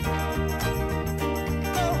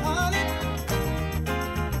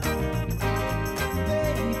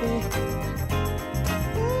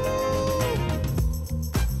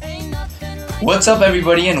What's up,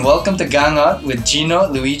 everybody, and welcome to Gang Out with Gino,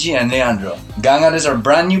 Luigi, and Leandro. Gang Out is our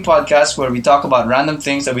brand new podcast where we talk about random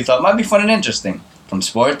things that we thought might be fun and interesting. From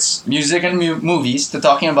sports, music, and movies to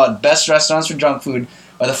talking about best restaurants for junk food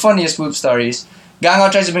or the funniest poop stories, Gang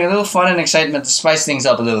Out tries to bring a little fun and excitement to spice things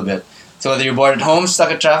up a little bit. So whether you're bored at home,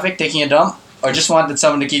 stuck at traffic, taking a dump, or just wanted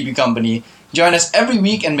someone to keep you company, join us every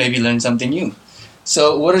week and maybe learn something new.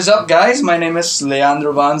 So what is up, guys? My name is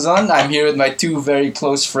Leandro Banzon. I'm here with my two very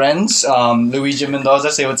close friends, Luigi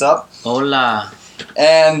Mendoza. Say what's up. Hola.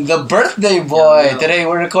 And the birthday boy. Hello. Today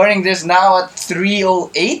we're recording this now at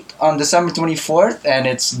 3:08 on December 24th, and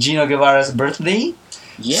it's Gino Guevara's birthday.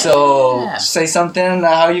 Yeah. So say something.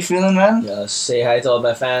 How you feeling, man? Say hi to all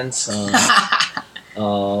my fans.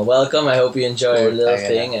 Welcome. I hope you enjoy your little Okay.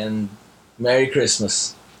 thing and Merry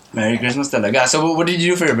Christmas. Merry Christmas, talaga. So what did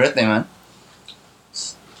you do for your birthday, man?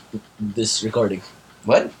 This recording.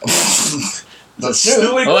 What? That's true.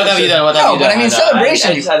 Oh, what have you done? What No, have you but I done? mean, celebration.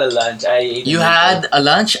 I just had a lunch. You had a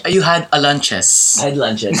lunch? You had a lunches. I had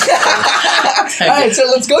lunches. Alright, so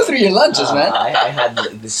let's go through your lunches, man. I had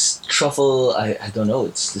like this truffle. I don't know.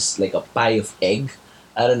 It's just like a pie of egg.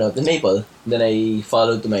 I don't know, the maple. Then I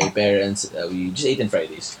followed to my parents. We just ate on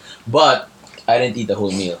Fridays, but I didn't eat the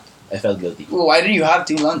whole meal. I felt guilty. Well, why do you have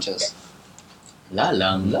two lunches?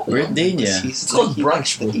 Lalang. Lalang. Birthday niya. It's called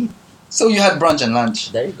brunch, bro. So you had brunch and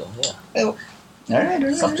lunch. There you go. Yeah.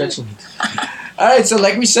 Alright. Stop judging me. Alright, so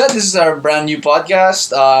like we said, this is our brand new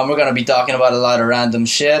podcast. We're going to be talking about a lot of random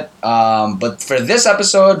shit. But for this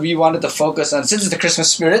episode, we wanted to focus on, since it's the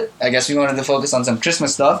Christmas spirit, I guess we wanted to focus on some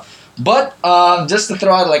Christmas stuff. But just to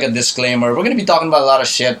throw out like a disclaimer, we're going to be talking about a lot of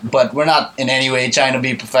shit, but we're not in any way trying to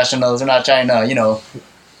be professionals. We're not trying to,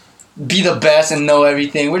 be the best and know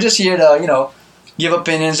everything. We're just here to, give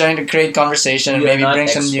opinions, trying to create conversation, and We are maybe not bring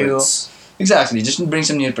some new... experts. Exactly, just bring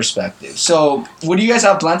some new perspective. So, what do you guys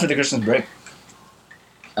have planned for the Christmas break?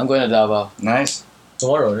 I'm going to Davao. Nice.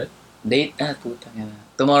 Tomorrow, right? Date? Putang ina.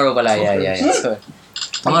 Tomorrow pala. Yeah. Sorry.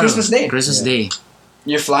 On Christmas Day? Christmas Yeah. Day.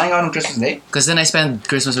 You're flying out on Christmas Day? Because then I spend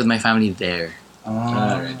Christmas with my family there.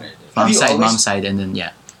 Right. Have you always- Mom's side, and then,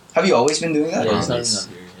 yeah. Have you always been doing that? Yeah, it's not Always.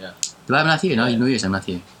 here. Yeah. Diba, I'm not here, no? New Year's, I'm not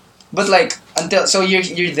here. But like, so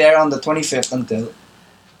you're there on the 25th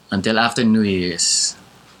Until after New Year's.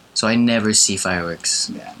 So I never see fireworks.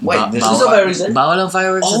 Yeah. Wait, this Who's is the virus there? Bawal ang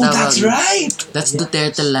fireworks sa Oh, Davao. that's right! That's Yeah.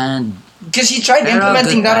 Duterte land. Because he tried Pero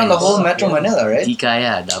implementing good that on the times. whole Metro Yeah. Manila, right? Di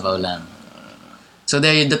kaya, Davao lang. So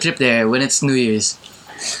there, the trip there, when it's New Year's,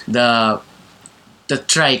 the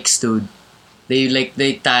trikes, dude, they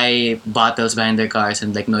tie bottles behind their cars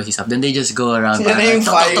and like noisy stuff. Then they just go around. Yan na yung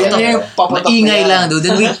tok, fire, tok, yan tok, na yung tok. papatok na Maingay yan. lang, dude.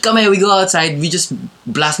 Then we go outside, we just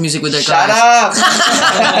blast music with their Shut cars.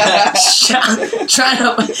 up! Try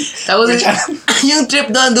na. Tapos yung trip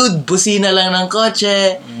doon, dude, busina lang ng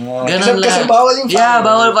kotse. Ganun lang. Kasi bawal yung Yeah, fireworks.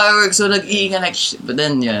 bawal fireworks. So nag-iinga like shit. But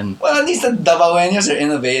then, yan. Well, at least the Davaoenos are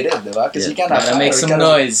innovative, diba? Because you can't have Gotta make fireworks, some gotta-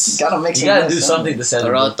 noise. Gotta make You some gotta noise. do something to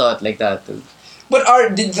celebrate. Rotot like that, dude. But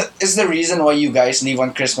is the reason why you guys leave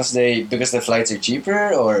on Christmas Day because the flights are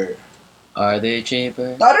cheaper, or Are they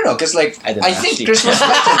cheaper? I don't know? Because like I don't I know, think actually. Christmas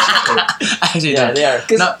flights are cheaper. Actually, Yeah, don't. they are.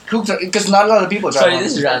 Because not a lot of people travel. Sorry,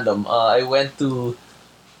 this is random. I went to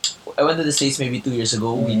the States maybe 2 years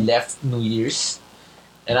ago. We left New Year's,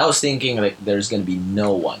 and I was thinking like there's gonna be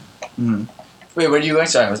no one. Mhm. Wait, where are you going?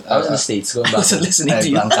 Sorry, I was in the States going I back. wasn't home. listening to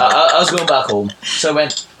you. I was going back home, so I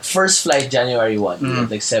went first flight January 1 Mhm.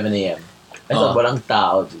 at like 7 a.m. I thought Oh. walang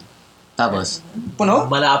tao, dude. Tapos, Puno?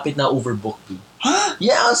 Malapit na overbooked, dude.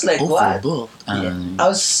 Yeah, I was like, what? overbooked.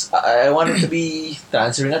 I wanted to be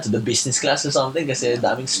transferring that to the business class or something kasi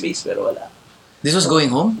daming space pero wala. This was going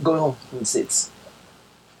home? Going home from the States.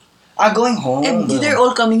 Going home. And they're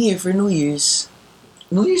all coming here for New Year's.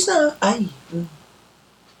 New Year's na. Ay.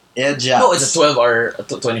 Yeah, Japs. No, it's a 12-hour,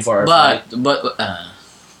 24-hour flight. But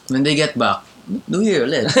when they get back, New Year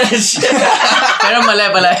ulit. Pero mali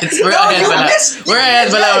pala. We're No, ahead you pala. missed- We're ahead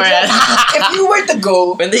pala. We're ahead. If you were to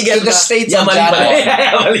go When they to get the back- States Yeah, on mali pala.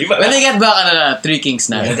 January, Mali pala. When they get back, ano na, 3 Kings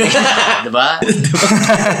na. Diba?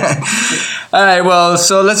 All right, well,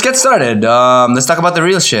 so let's get started. Let's talk about the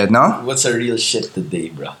real shit, no? What's a real shit today,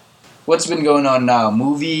 bro? What's been going on now?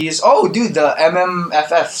 Movies. Oh, dude, the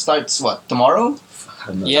MMFF starts what tomorrow?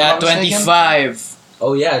 Yeah, If I'm not mistaken. 25.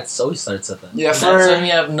 Oh yeah, it always starts at that. Yeah, That's when for we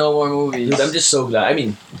have no more movies. Dude, I'm just so glad. I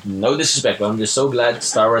mean, no disrespect, but I'm just so glad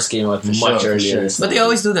Star Wars came out much sure, for earlier. sure. But they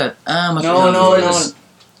always do that. no.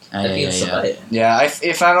 I think it's Sabay. Yeah,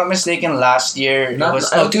 if I'm not mistaken, last year it Not-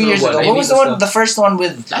 was I don't 2 think years it was ago. one. What Maybe was the it was one? The first one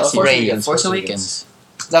with Last Force year. Awakens. Force Force Awakens.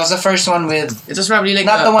 that was the first one with It was probably like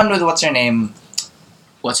not the one with what's her name?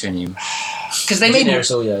 What's her name? Because they made Jyn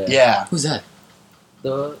Erso, yeah. yeah. Who's that?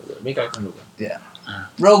 The may character Rogue One.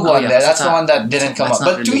 Rogue One, yeah, that's the not- one that didn't come that's out.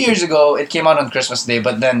 not But 2 related. years ago, it came out on Christmas Day.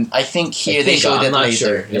 But then I think here they showed I'm it not later,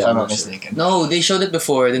 sure. if Yeah, I'm I'm not not sure. mistaken. No, they showed it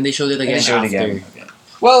before, then they showed it And again they showed after. it again. Okay.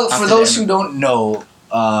 Well, for After those the who don't know,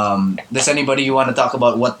 does anybody want to talk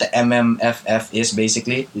about what the MMFF is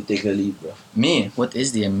basically? You take the lead, bro. Me. What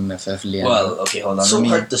is the MMFF, Leandro? Well, okay, hold on. So let me-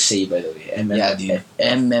 hard to say, by the way. Yeah, dude.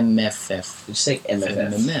 MMFF. It's like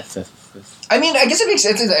MFF. MMFF. I mean, I guess it makes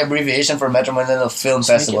sense. It's an abbreviation for Metro Manila Film Let's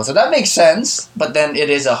make Festival, it. so that makes sense. But then it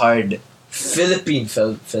is a hard. Philippine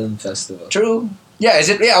Film Festival. True. Yeah. Is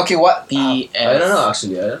it? Yeah. Okay. What? PF. I don't know,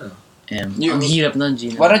 actually. I don't know. You- Ang hirap nun,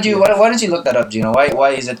 Gino. Why don't you look that up, Gino? Why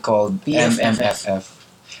is it called PFFF? MMFF?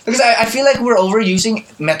 Because I feel like we're overusing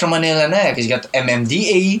Metro Manila na because you got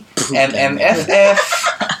MMDA, MMFF.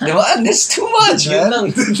 Diba? There's too much, Yun man. lang.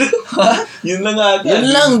 Yun lang ata. Yun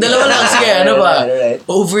lang, dalawa lang. Sige, ano ba? Alright.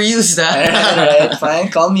 Overused, ha? Alright, fine.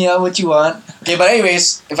 Call me out what you want. Okay, but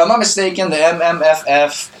anyways, if I'm not mistaken, the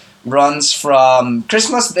MMFF runs from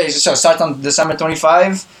Christmas Day, so start on December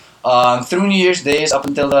 25, through New Year's Days up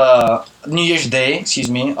until the New Year's Day,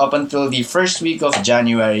 up until the first week of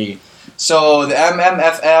January. So the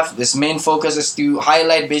MMFF, this main focus is to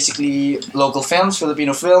highlight basically local films,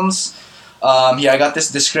 Filipino films. Here I got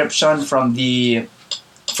this description from the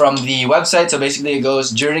website. So basically it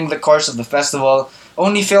goes, during the course of the festival,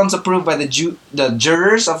 only films approved by the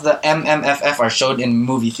jurors of the MMFF are shown in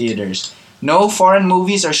movie theaters. No foreign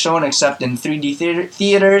movies are shown except in 3D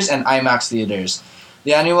theaters and IMAX theaters.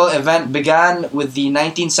 The annual event began with the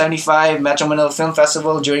 1975 Metro Manila Film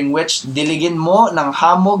Festival, during which Diligin Mo ng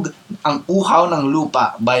Hamog ang Uhaw ng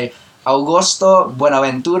Lupa by Augusto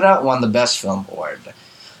Buenaventura won the Best Film Award.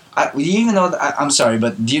 Do you even know that? I'm sorry,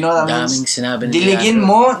 but do you know what that Daming means? sinabi ni Diligin Leandro.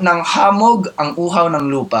 mo ng hamog ang uhaw ng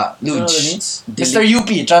lupa. You know what it Luge. means? Mr. UP,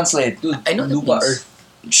 translate. Dude, I know what it Lupa means. Earth.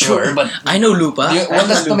 Sure, but I know lupa. what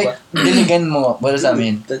does to make diligin mo? What does that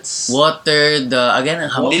mean? That's... Water, again,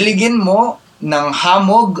 ang hamog. Diligin mo ng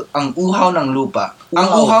hamog ang uhaw ng lupa. Ang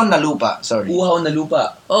Uhaw. uhaw na lupa, sorry. Uhaw na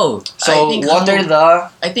lupa. Oh, So, I think water hamog, the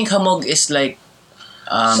I think hamog is like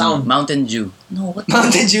Sound. Mountain Dew. No, what?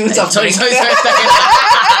 Mountain Dew. Ay, sorry.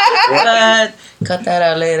 Cut that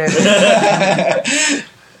out later.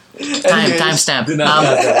 Timestamp. Do not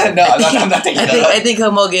cut that. No, I'm not taking that out. I think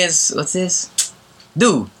hamog is, what's this?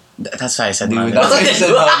 Dew. That's why I said Dude, mountain. that's what you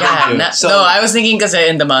said, Mountain Dew. So- no, I was thinking kasi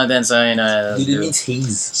in the mountains, so you know. Dude, it dew. means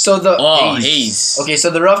haze. So the Oh, haze. Okay, so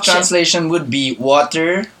the rough Shit. translation would be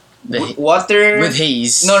water. The- Water with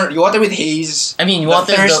haze. No, water with haze. I mean, The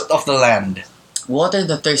water thirst the of the land. water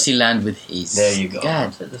the thirsty land with haze. There you go.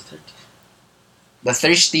 God. The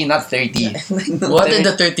thirsty, not 30. Water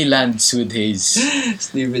the 30 lands with haze.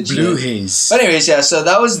 Stupid Blue shit. haze. But anyways, yeah. So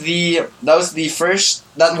that was the first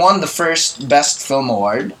that won the first best film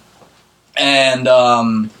award, and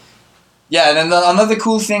yeah. And then another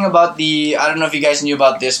cool thing about I don't know if you guys knew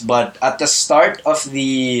about this, but at the start of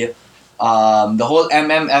the whole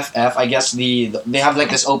MMFF, I guess they have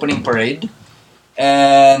like this opening parade,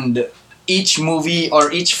 and each movie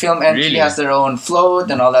or each film entry Really? has their own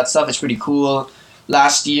float and all that stuff. It's pretty cool.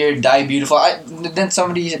 Last year, Die Beautiful. Didn't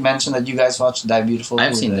somebody mention that you guys watched Die Beautiful?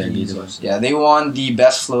 I've seen Die Die Beautiful. Yeah, they won the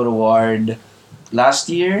Best Float Award last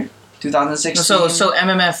year, 2016. So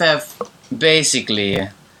MMFF basically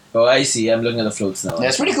Oh, I see. I'm looking at the floats now. yeah,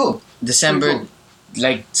 it's pretty cool. December, Pretty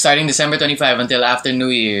like starting December 25 until after New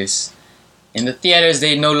Year's. In the theaters,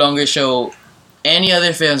 they no longer show any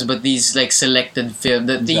other films but these like selected films.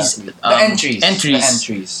 These Exactly. The entries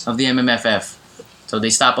entries. of the MMFF. So they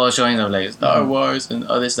stop all showings of like Star Wars and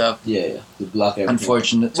other stuff. Yeah. To block everything.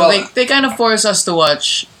 Unfortunate. So they kind of force us to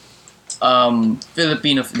watch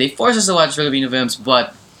Filipino. They force us to watch Filipino films,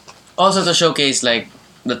 but also to showcase like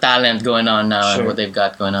the talent going on now Sure. and what they've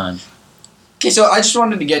got going on. Okay, so I just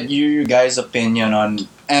wanted to get your guys' opinion on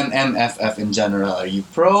MMFF in general. Are you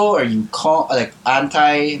pro? Are you con? Like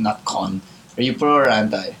anti? Not con. Are you pro or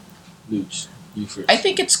anti? Luge, you first. I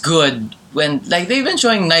think it's good when like they've been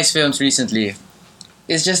showing nice films recently.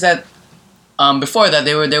 It's just that before that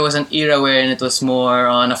there was an era wherein it was more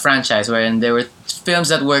on a franchise wherein there were films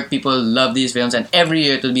that work, people love these films, and every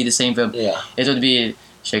year it would be the same film. Yeah. It would be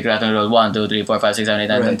Shake Rattle and Roll 1, 2, 3, 4, 5, 6, 7, 8,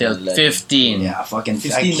 9 Right. until 15. Yeah, fucking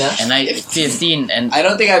 15 na? And 15 and I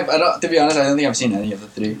don't think I don't. To be honest, I don't think I've seen any of the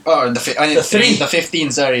three. Or the The three. the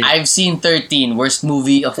 15. Sorry. I've seen 13, worst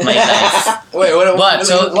movie of my life. Wait, But,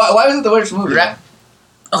 so- why was it the worst movie?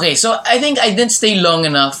 Okay, so I think I didn't stay long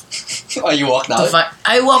enough Oh, you walked to out. find.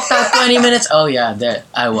 I walked out 20 minutes. Oh yeah, there.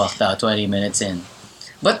 I walked out 20 minutes in.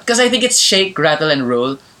 But because I think it's Shake, Rattle, and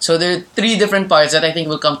Roll. So there are 3 different parts that I think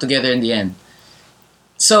will come together in the end.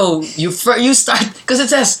 So you start because it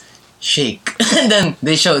says shake. And then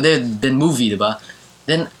they show the movie, diba?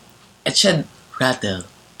 Then it said rattle.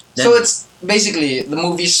 Then, So it's basically the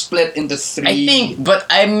movie split into three. I think, but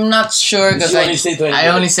I'm not sure because You only stayed 20 I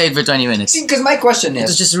only stayed for 20 minutes. See, because my question It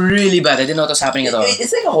was is, just really bad. I didn't know what was happening at all.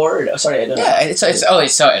 It's like a horror. Sorry, I don't know. Yeah, it's sorry.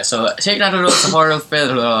 So Shake Rattle Roll is a horror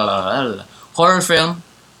film. Horror film.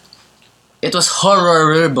 It was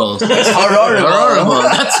horrible. it's horrible. Horrible.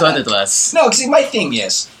 That's what it was. No, see, my thing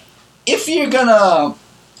is, if you're gonna,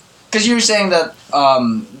 because you're saying that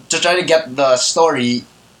to try to get the story,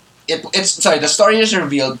 the story is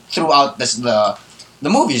revealed throughout the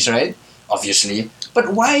movies, right? Obviously,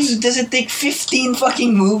 but why does it take 15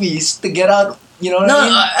 fucking movies to get out? You know what No,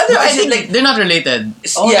 I mean? I think like they're not related.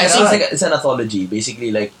 Oh, yeah, that's so it's right. like it's an anthology, basically,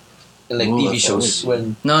 like Ooh, TV shows anthology.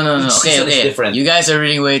 when No. Each Okay, season is okay. different. You guys are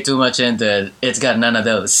reading way too much into it. It's got none of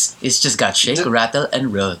those. It's just got shake, rattle,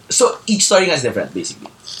 and roll. so each story is different, basically.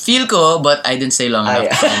 Feel ko, but I didn't stay long Ah,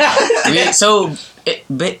 enough.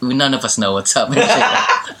 None of us know what's up.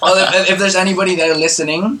 Well, if there's anybody there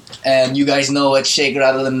listening and you guys know what Shake,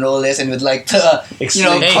 Rattle, and Roll is and would like to, Hey,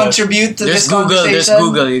 contribute to There's this Google. There's conversation.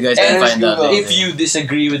 Google. You guys can There's find out. Google. If you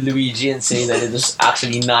disagree with Luigi and say that it was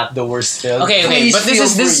actually not the worst film, Okay, Please but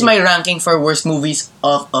this feel is free. my ranking for worst movies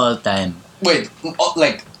of all time. Wait,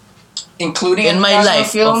 like, including In my international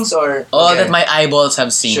life, films or All okay. that my eyeballs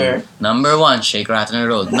have seen. Sure. Number 1, Shake, Rattle, and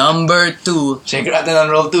Roll. Number 2, Shake, Rattle, and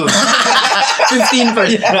Roll too. 15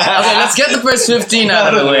 first. Okay, let's get the first 15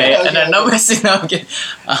 out of the way. Okay. And then number 6 now. Okay.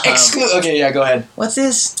 Okay, yeah, go ahead. What's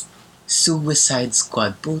this? Suicide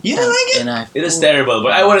Squad. Putang You don't like it? ina. it is terrible.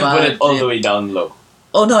 But I wouldn't put it all Bad the way down low.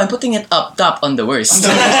 Oh no, I'm putting it up top on the worst.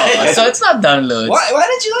 So it's not downloads. Why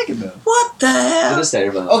did you like it though? What the It hell? was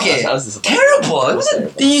terrible. Okay, I was disappointed. terrible. It It was wasn't.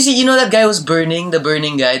 terrible. Did you see? You know that guy was burning, the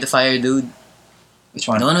burning guy, the fire dude. Which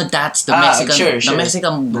one? No, that's the Ah, Mexican, sure, the sure.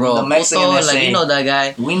 Mexican bro. The Mexican Puto, SA. like you know that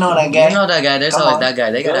guy. We know that guy. You know that guy. There's Come always on. that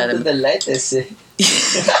guy. They Go got to him. the latest.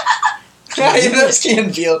 That's Key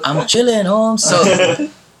and Peele. I'm chilling home. So,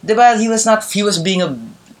 diba, he was being a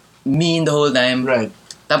mean the whole time. Right.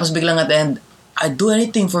 Tapos biglang at the end, I'd do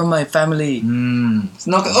anything for my family.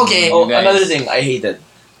 No, okay. Oh, You guys. another thing I hated.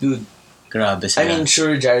 Dude, Grabe I sila. mean,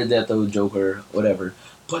 sure, Jared Leto, Joker, whatever.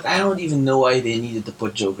 But I don't even know why they needed to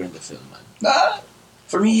put Joker in the film, man. Ah,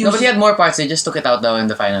 For me, he No, was... but he had more parts. They just took it out though in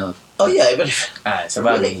the final. Oh, yeah, but...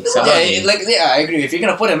 Sabagay. yeah, I agree. If you're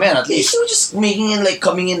gonna put him in, at He least. was just making it like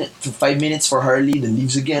coming in for 5 minutes for Harley, then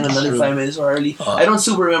leaves again, another 5 minutes for Harley. I don't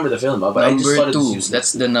super remember the film, but I just Number thought it was 2. useless.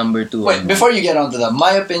 That's the number 2. Wait, before you get onto that,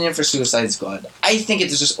 my opinion for Suicide Squad, I think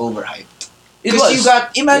it is just overhyped. It Because was. you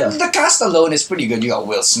got, imagine Yeah. the cast alone is pretty good. You got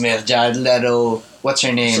Will Smith, Jared Leto, what's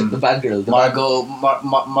her So, name? the bad girl. The Margot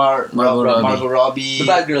Robbie. The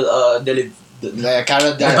bad girl,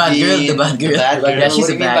 Cara The bad girl, the bad girl. Yeah, she's What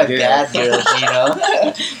do a you mean bad by girl. bad girl, you know?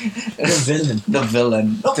 the villain. The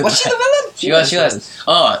villain. Oh, was she the villain? She was.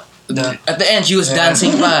 Oh, at the end she was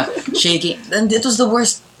dancing pa, shaking. And it was the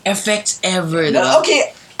worst effects ever. No, diba?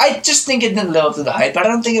 okay, I just think it didn't live up to the hype, but I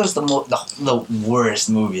don't think it was the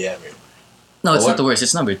worst movie ever. No, it's What? not the worst.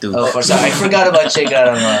 It's number 2. Oh, for sorry, I forgot about Shake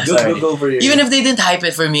Rattle and Roll. Sorry. Go for your... Even if they didn't hype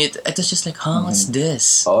it for me, it was just like, huh, what's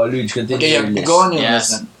this? Oh, Luigi, continue Okay, your yeah, list. go on your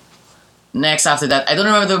Yes. list then. Next after that, I don't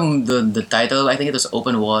remember the title. I think it was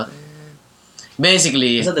Open Water.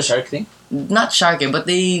 Basically, Is that the shark thing? not Sharky, but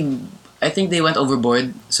I think they went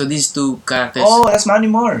overboard. So these two characters. Oh, that's Mandy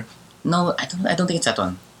Moore. No, I don't think it's that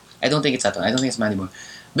one. I don't think it's Mandy Moore.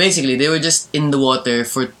 Basically, they were just in the water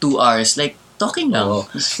for 2 hours, like talking lang. Oh.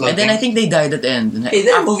 And then I think they died at the end. And Hey,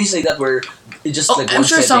 there are movies like that where it just like I'm one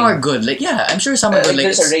sure some setting. are good. Like yeah, I'm sure some are good. Like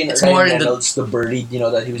there's a it's Ryan more in the. Reynolds, the birdie, you know,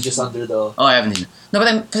 that he was just under the... Oh, I haven't seen it. No, but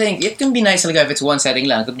I'm saying it can be nice like if it's one setting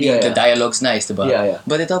lang. It could be Yeah, the yeah. dialogue's nice, diba? Yeah.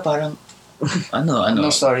 But ito parang ano. No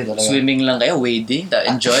story talaga. Swimming lang kayo, wading,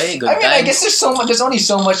 enjoy, good I mean, I times. guess there's only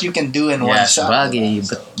so much you can do in one Yeah, shot. sabagay. diba?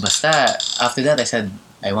 So- But basta, after that I said,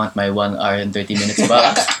 I want my 1 hour and 30 minutes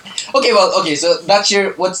back. Okay, so that's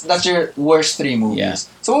your worst 3 movies. Yeah.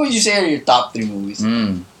 So what would you say are your top 3 movies?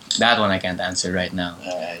 That one I can't answer right now.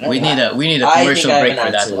 Alright, We need a I commercial think I have break an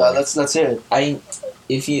for that answer. one. Well, let's hear it.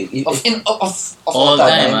 If Of All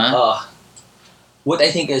time, right? huh? what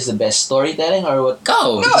I think is the best storytelling or what...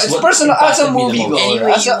 Go! No, it's What personal. As a impacted me the movie most? goer,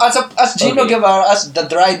 Anyway, as Gino Okay. Guevara, as the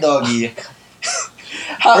dry doggy.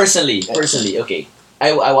 Personally, okay.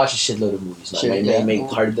 I watch a shitload of movies. Sure, my yeah.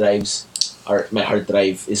 hard drives, or my hard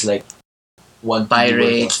drive is like 1 TB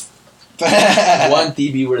Pirate. worth of, 1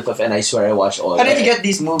 TB worth of, and I swear I watch all. How did you get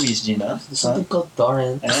these movies, Gino? There's something called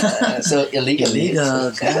torrent. So illegally. Illegal,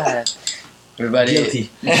 God. Everybody. Guilty.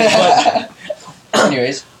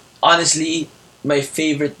 Anyways, Honestly, my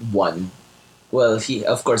favorite one. Well, he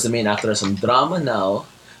of course the main actor has some drama now,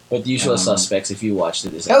 But Usual Um, Suspects, if you watched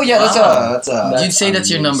it, is Oh yeah, that's Wow. a. You'd say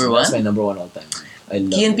that's your number amazing. That's one? my number one all time. I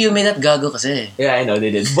love Key and it. Peele made that gago kasi. Yeah, I know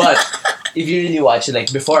they did. But if you really watch it,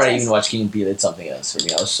 like before I even watched Key and Peele, it's something else for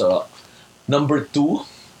me. I was number two,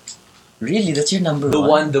 Really? That's your number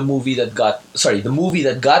the movie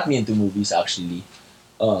that got me into movies actually.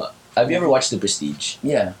 Have you ever watched The Prestige?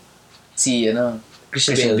 Yeah. See, Christian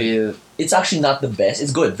Christian Bale. Bale. It's actually not the best.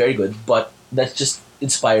 It's good, very good, but that just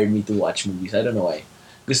inspired me to watch movies. I don't know why.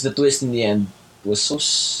 Because the twist in the end was so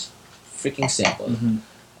freaking simple. Mhm.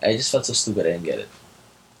 I just felt so stupid I didn't get it.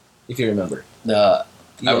 If you remember. The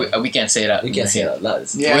Yeah. we can't say that. We can't say that loud.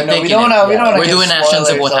 Yeah, We're no, we thinking don't it. wanna. We Yeah. don't wanna. We're give doing actions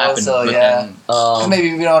of what spoilers happened. also, but yeah. then, Maybe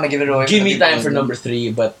we don't want to give it away. Give the me people time who for don't. number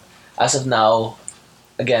 3, but as of now,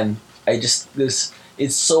 again,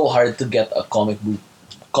 it's so hard to get a comic book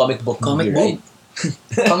Comic movie book? right.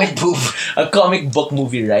 Comic book. A comic book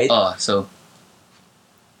movie right. oh, so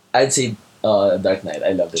I'd say Dark Knight.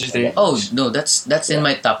 I loved it. Just three? oh no, that's in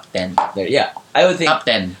my top 10. There, yeah. I would think Top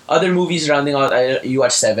 10. other movies rounding out. You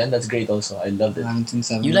watched Seven. That's great. Also, I loved it.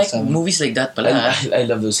 1977. You like movies like that pala? I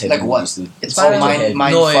love those heavy Like what? movies, dude. It's Oh, parang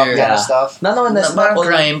mind Noir. fuck kind Yeah. of stuff. No, that's Parang not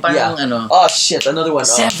crime, parang yeah. ano. Oh shit! Another one.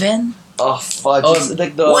 Seven? Fudge. Oh, It's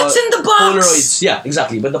like the What's in the box? Polaroids. Yeah,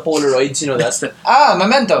 exactly. But the Polaroids, That's that's the,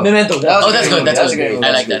 Memento. Memento. That was oh, a that's great good. movie. That's a good. great movie.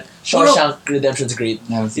 I like that. Shawshank Redemption's great.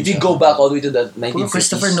 If you go back all the way to the Puro 1950s,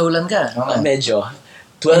 Christopher Nolan ka. Oh, medyo.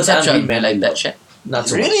 12 Inception, Angry Men, I like I that love. shit. Not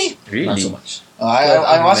so Really? much. Really? Not so much.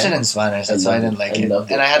 I watched it Man. in Spanish. That's I why I loved didn't like it. I it.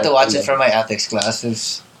 loved And it. I had to I watch it loved for my ethics class.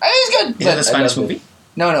 It's good. Is that a But Spanish love it. movie?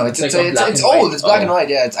 no, it's It's like a black it's and white. old. It's black Oh. and white.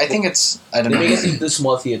 Yeah, I think it's I don't They make know. it into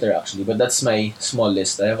small theater actually, but that's my small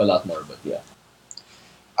list. I have a lot more, but yeah.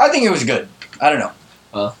 I think it was good. I don't know.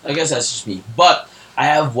 I guess that's just me. But I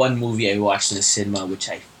have one movie I watched in the cinema which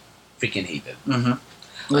I freaking hated. Mm-hmm.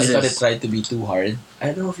 What's I thought it this? tried to be too hard.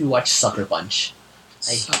 I don't know if you watched Sucker Punch.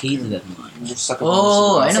 I hated that movie.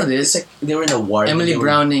 Oh, I know It's this. like they were in a war. Emily they were-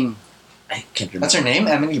 Browning. I can't remember. What's her name?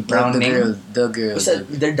 Emily Browning. The girl. What's that?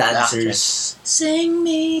 They're dancers. Sing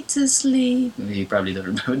me to sleep. You probably don't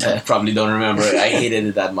remember I that. probably don't remember. I hated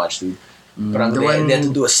it that much, dude. But The they had to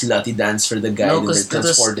one, do a slutty dance for the guy No, and 'cause they're it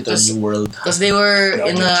was- transported to a it was- new world. because they were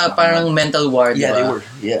in a parang mental ward, Yeah, they diba? were.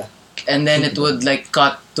 Yeah. And then it would like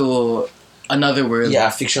cut to another world. Yeah,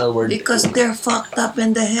 fictional word. Because they're fucked up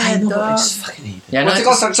in the I head, know, but I dog. just fucking hate it. Yeah, What's it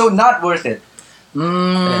called? So not worth it. I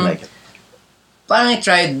didn't like it. Parang I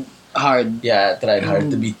tried hard, Yeah, I tried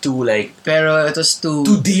hard to be too like. pero it was too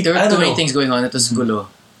deep. There I were too don't many know. things going on. It was gulo.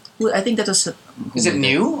 Well, I think that was. Is it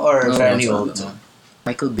new or No, fairly no, old? no.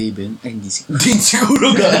 Michael Bay ba yun? Ay, hindi siguro. Din siguro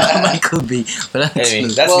Michael Bay. Wala nang Anyway,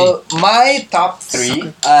 clue. that's Well, my top three.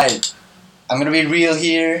 I'm gonna be real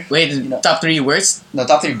here. Wait, top 3 worst? No,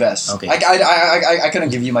 top three best. Okay. I couldn't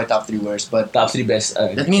give you my top three worst, but top 3 best.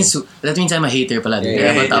 That means I'm a hater pala. Yeah, Kaya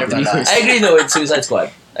yeah, ba top hater 3 pala. worst? I agree. No, it's Suicide Squad.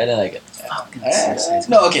 I didn't like it. Fucking Eh, Suicide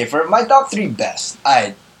Squad. no, okay. For my top three best,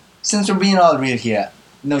 since we're being all real here,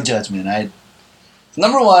 no judgment.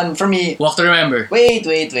 Number one for me. Walk to Remember. Wait.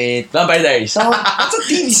 Vampire Diaries. So that's a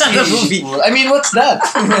TV It's not a series. movie. I mean, what's that?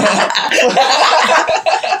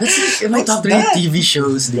 That's my What's top 3 that? TV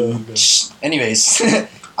shows, dude. Shh. Anyways,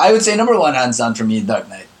 I would say number one, hands down for me, Dark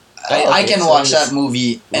Knight. I okay, can so watch this- that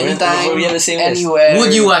movie we're- anytime, we have the same list. anywhere.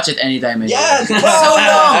 Would you watch it anytime? Anywhere? Yeah, It's so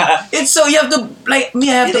long. It's so you have to like me.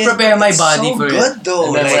 I have to prepare my body so for good it. though.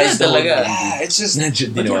 And then Like, memorize the whole talaga. movie. yeah, it's just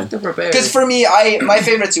Legit, But you you know have to prepare. because for me, my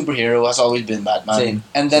favorite superhero has always been Batman. Same.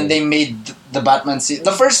 And then Same. they made the Batman.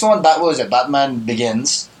 The first one, that was it. Batman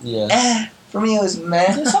Begins. Yeah. For me, it was meh.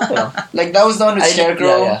 It's okay, no? Like that was the one with I-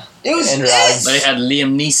 Scarecrow. yeah, It was. And Raz. But it had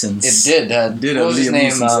Liam Neeson. It did. Did What was his Liam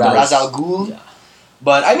name? Neeson's voice. Ra's al Ghul. Yeah.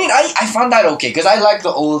 But I mean, I found that okay because I like the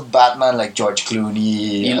old Batman, like George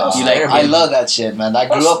Clooney. You like I him? love that shit, man. I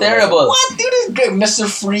grew That's up. with it. terrible. What, dude? Is great. Mr.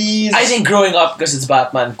 Freeze. I think growing up because it's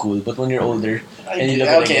Batman cool, but when you're older and you look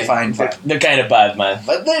at Okay, it, fine. they're kind of Batman.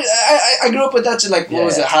 But I grew up with that shit. Like, what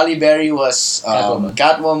was Yeah. it? Halle Berry was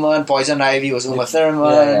Catwoman. Poison Ivy was Uma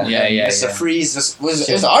Thurman. Yeah, yeah, Mr. yeah. Freeze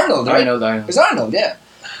it was Arnold, right? It was Arnold, yeah.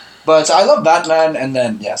 But so I love Batman, and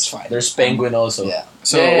then yeah, it's fine. There's Penguin also. Yeah.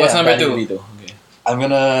 So what's number Danny 2? DeVito. Okay. I'm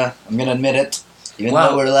gonna admit it. Even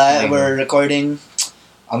Wow. though we're recording,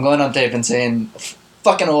 I'm going on tape and saying,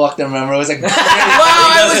 "Fucking Walk to Remember." I was like, Wow,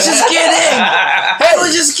 I was just kidding. I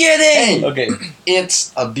was just kidding. Hey, Okay.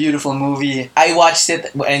 it's a beautiful movie. I watched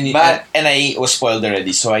it and But- and I was spoiled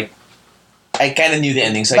already, so I kind of knew the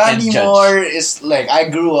ending, so I Mandy can't judge. Moore is like I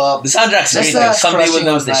grew up. The soundtrack's That's great. Like, the some people crushing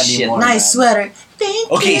knows of the Mandy shit. Moore. Nice sweater.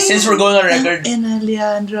 Thank Okay, you. since we're going on record, And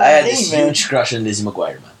Alejandro. I had Hey, this man. huge crush on Lizzie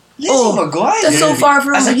McGuire, man. Lizzie Oh, McGuire. That's so far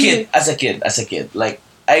from As a here. kid, like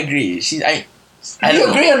I agree. I You don't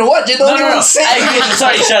know. agree on what? You No, don't no, even no. say. I agree.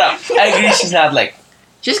 Sorry, shut up. I agree. She's not like.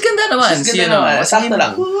 She's ganda naman. She's You ganda know. naman. What's her Sakto name?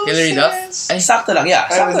 lang. Hilary Duff? Ay, Sakto lang, yeah.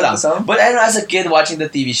 I Sakto was lang. the song. But I know, as a kid watching the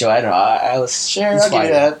TV show, I don't know, I was Sure, I'll give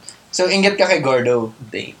you inspired. that. So, ingat ka kay Gordo.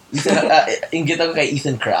 Dang. Ingit ako kay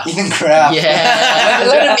Ethan Kraft. Ethan Kraft. Yeah.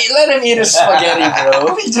 let him eat his spaghetti,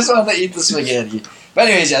 bro. He just wants to eat the spaghetti. But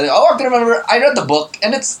anyways, yeah, I can remember, I read the book,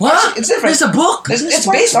 and it's What? actually, it's different. There's a book. It's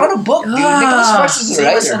based on a book, dude. Ah. Nicholas Sparks is a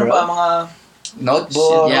Same as writer, ano bro. pa, mga...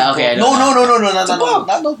 Notebook. Yeah, okay, I No, don't no, no, no, no, It's a book.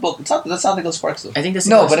 not Notebook. That's not Nicholas Sparks, though. I think that's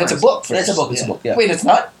No, Nicholas but it's a Sparks. book. But it's a book, it's a book, yeah. Wait, it's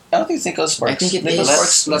not? I don't think it's Nicholas Sparks. I think it Nicholas is.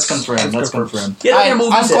 Sparks. Let's confirm. Let's confirm. Yeah, I'm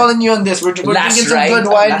movies, eh. calling you on this. We're Last drinking some Ride. good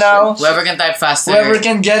wine Last now. Whoever can type faster. Whoever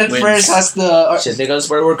can get it wins. first has the. Shit, Nicholas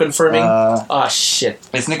Sparks, we're confirming. Oh, shit.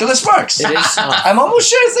 It's Nicholas Sparks. It is. I'm almost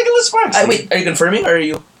sure it's Nicholas Sparks. Wait, are you confirming or are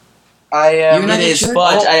you? I am. You're not It is, sure?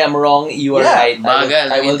 Fudge. Oh. I am wrong. You are Yeah. right.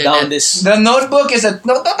 Bagal, I will internet. down this. The Notebook is a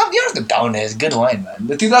no. You have to down it. It's good wine,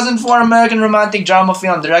 man. The 2004 American romantic drama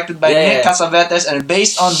film directed by Yeah, Nick yeah. Cassavetes and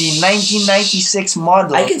based on the 1996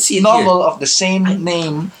 model I can see it novel of the same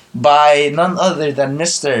name by none other than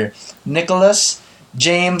Mr. Nicholas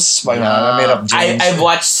James. Wait, I made up James. I've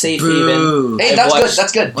watched Safe Boo. Haven. Hey, I've that's good. watched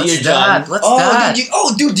That's good. What's Dear that? John. What's Oh, that?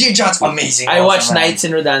 dude, Dear John's amazing. I also, watched man. Nights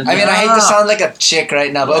in Rodan. I mean, I hate to Ah. sound like a chick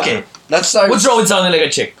right now, but Yeah. okay, let's start. What's wrong with sounding like a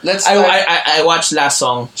chick? Let's I, start. I watched Last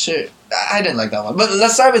Song. Sure, I didn't like that one, but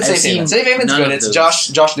let's start with I've Safe Haven. seen Safe Haven's none good. of It's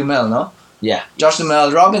those. Josh Duhamel, no? Yeah. Josh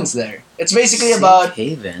Duhamel, Robin's there. It's basically Safe about.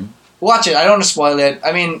 Haven. Watch it. I don't want to spoil it.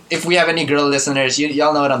 I mean, if we have any girl listeners,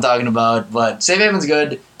 y'all know what I'm talking about. But Safe Haven's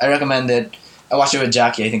good. I recommend it. I watched it with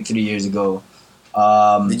Jackie, I think 3 years ago.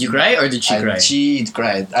 Did you cry or did she cry? She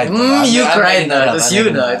cried. I, You I'm cried, making no. that up. It was I'm you,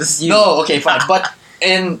 making no. that It up. was you. No, okay, fine. But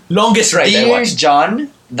in Longest ride I Dear watched. John,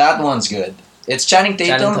 that one's good. It's Channing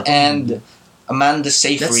Tatum, Tatum. and Amanda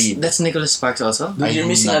Seyfried. That's Nicholas Sparks also? Dude, you're I'm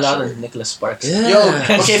missing not a lot sure. of Nicholas Sparks. Yeah.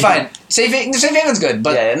 Yo, okay, fine. Safe Haven's good,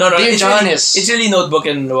 but Yeah, no, Dear it's John really, is. It's really Notebook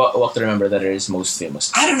and Walk to Remember that is most famous.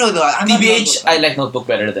 I don't know though. I'm not TBH, Notebook. I like Notebook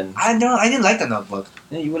better than. I don't. I didn't like the Notebook.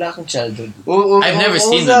 You wala akong childhood. I've never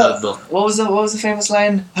seen was the Notebook. What was the famous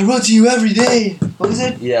line? I wrote to you every day. What was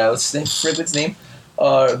it? Yeah, what's his name? Frick's name?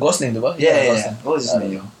 Gosling, diba? Yeah. What was his Uh,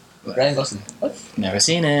 name? Ryan Gosling. What? Never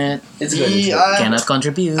seen it. It's good. It's good. Yeah, Cannot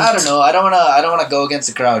contribute. I don't know. I don't wanna go against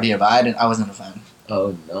the crowd here, but I wasn't a fan.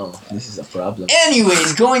 Oh no, this is a problem.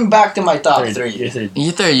 Anyways, going back to my top Third, three. you're third.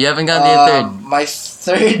 You third. You haven't gotten to your third. My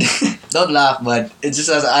third. Don't laugh, but it's just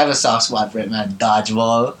as I have a soft spot for it, man.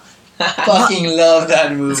 Dodgeball. Fucking love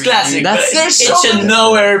that movie. It's classic. That's- but there's it so should many-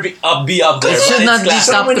 nowhere be up there. It but should it's not be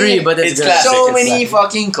classic. top So many- 3, but it's, it's good. classic. So it's many classic.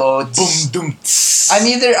 fucking quotes. Boom, doom. I'm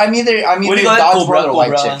either What do you call it? dodgeball Cobra, or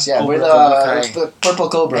white Cobra, chicks. Yeah, Cobra, we're Cobra the purple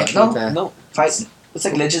cobra. Heck No, with that. No, fight. it's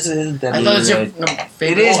like Legends of the Hidden I Temple. thought it's your Right. no, It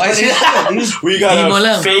favorite. is, Oh, I but see. it's good. We Emo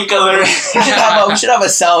lang. fake alert. we should have a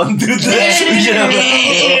sound, dude. We should have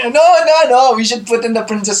No. We should put in the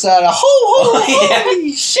Princess Sarah. Ho ho! Oh, yeah.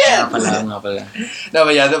 Holy shit! Nga pala. No,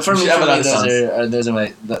 but yeah, for me, should have a lot of those are my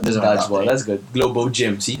top Dodgeball. three. That's good. Globo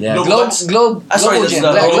Gym. See? Yeah, Globo Guts. Global Sorry, that's Gym.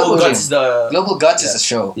 the Yeah, Global Global Guts is Gym. the. Global Guts is Yeah. a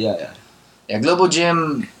show. Yeah. Yeah, Global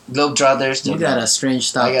Gym, Globetrotters. You got a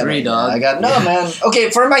strange top 3, dog. I got no man. Okay,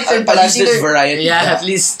 for my third, At pala, least there's variety. Yeah, at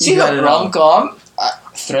least See you the got it all. rom-com,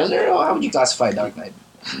 thriller, or how would you classify Dark Knight?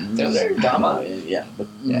 Thriller, drama, Yeah, but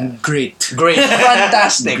yeah. Great. great.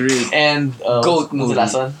 Fantastic. Great. And Goat what's movie. the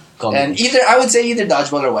last one? Comedy. And I would say either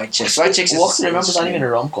Dodgeball or White Chicks. White Chicks Walk is to Remember is not even a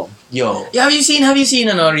rom-com. Yo, Yeah, have you seen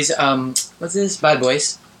what's this? Bad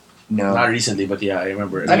Boys? no. Not recently, but yeah, I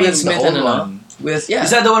remember. I mean, Will the Smith old and ano? one. With yeah. Is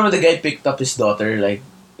that the one where the guy picked up his daughter? Like,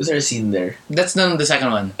 was there a scene there? That's the second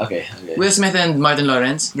one. Okay. Will Smith and Martin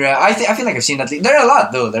Lawrence. Yeah, I feel like I've seen that. There are a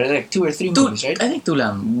lot though. There are like 2 or 3 Two, movies, right? I think 2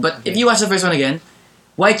 lang. But if you watch the first one again,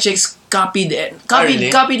 White Chicks copied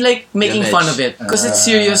really? like making Image. fun of it because it's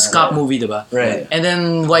serious cop right. movie, diba? Right. And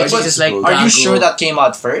then White But Chicks is like, are Are you gago, sure that came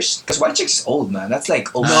out first? Because White Chicks is old, man. That's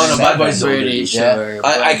like No, Bad Boys is older. pretty Yeah. sure.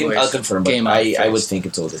 I'll Bad Boys confirm, but came out I would first. think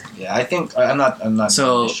it's older. Yeah, I think I'm not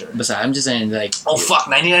So, really sure. basta, I'm just saying like, Oh fuck,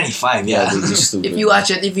 1995. Yeah. they just stupid. if you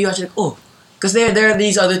watch it, like, oh, because there are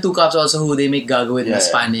these other 2 cops also who they make gago with in Yeah,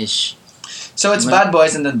 yeah. Spanish. So it's Bad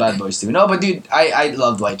Boys and then Bad Boys 2. No, but dude, I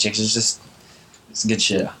loved White Chicks. It's good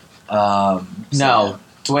shit. So Now,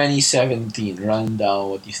 2017, run down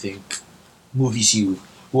what you think movies you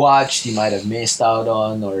watched, you might have missed out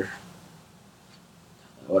on, or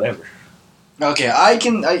whatever. yeah.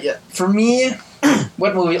 Okay, for me,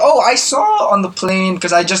 what movie? Oh, I saw on the plane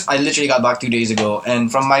because I literally got back 2 days ago,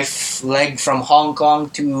 and from my leg from Hong Kong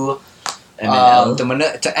to MNL.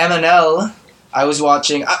 to MNL, I was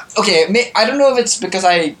watching. Okay, I don't know if it's because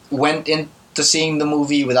I went in to seeing the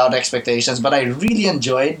movie without expectations, but I really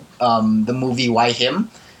enjoyed the movie Why Him.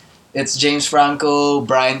 It's James Franco,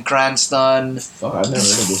 Bryan Cranston. Oh, I've never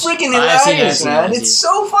heard of this. Freaking I've seen it, hilarious, man! I've seen It's it.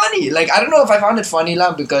 so funny. Like I don't know if I found it funny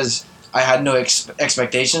lang because I had no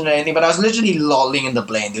expectations or anything, but I was literally lolling in the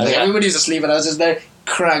plane. Dude. Like Okay. everybody was asleep, and I was just there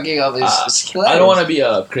cracking up. It's hilarious. I don't want to be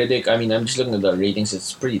a critic. I mean, I'm just looking at the ratings.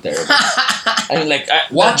 It's pretty terrible. I mean, like,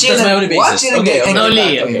 Watch that's it my and- only basis. watch it and okay, get- okay. and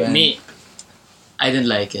Only Okay, man. me. I didn't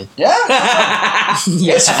like it. Yeah,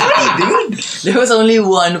 Yes, it's funny, dude. there was only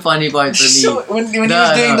one funny part for me. So when he was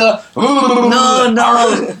No, doing no.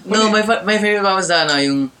 the My favorite part was that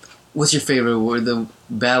what's your favorite word? The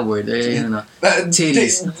bad word.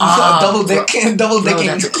 Titties. double dick, double Bro, dicking.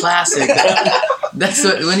 that's a classic. That's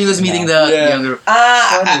what, when he was meeting the Yeah. younger.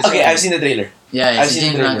 Okay, I've seen the trailer. Yeah, I've it's seen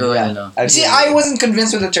James the trailer. Franco. Yeah. I don't know. I've See, seen it. I wasn't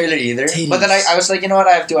convinced with the trailer either, but then I was like, you know what?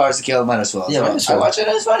 I have 2 hours to kill, might as well. Yeah, So might as I well. watched it.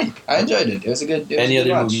 It was funny. I enjoyed it. It was a good. It was Any a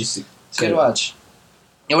good other watch. movies? It's a good watch.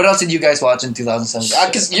 Yeah, what else did you guys watch in 2017?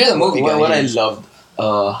 Because you're the movie guy. What I here. loved,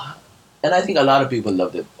 and I think a lot of people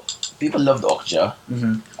loved it. People loved Okja.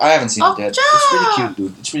 I haven't seen it yet. It's pretty cute,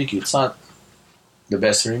 dude. It's pretty cute. It's not the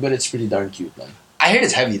best for me, but it's pretty darn cute, man. I heard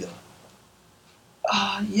it's heavy though.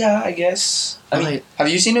 Yeah, I guess. I mean, Okay, Have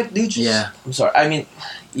you seen it, dude? yeah. I'm sorry. I mean,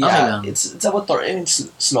 Okay yeah, lang. it's about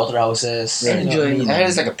slaughterhouses. Right. you know, Enjoy it. I heard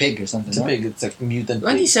it's like a pig or something. It's a no? big. It's like mutant.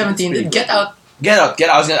 pig. 2017. It's pretty Get cool. Out. Get out.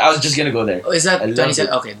 I was just gonna go there. Oh, is that I loved 2017?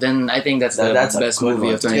 it. Okay, then I think that's the That's a best good movie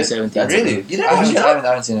one. of 2017. That's Really? You I didn't watch haven't, it? I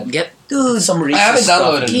haven't seen it. Get dude. Some racist I haven't stuff.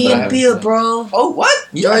 downloaded it. Key but I and haven't Peele, seen it. bro. Oh, what?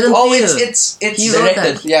 Jordan Oh, Peele. it's He wrote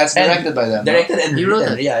directed. that. yeah, it's And directed by them. no? Directed and He wrote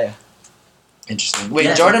written. it. Yeah. Interesting. Wait,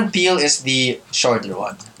 Yeah. Jordan Peele is the shorter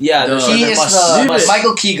one. Yeah, The- He is must- the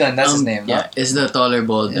Michael Keegan. That's his name. no? Yeah, is the taller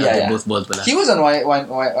bald. Yeah, They're yeah. both bald pala. He was on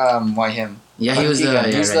why him? Yeah, he was the. Keegan.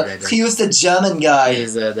 Yeah, he, was right, the right, right. he was the German guy. He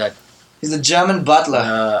is that. He's the German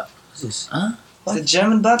butler. Who's this? He's the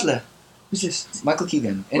German butler. Who's this? Michael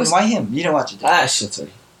Keegan. And Who's- why him? You didn't watch it. Ah, shit,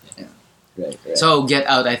 sorry. Yeah. Right. So Get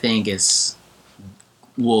Out, I think, is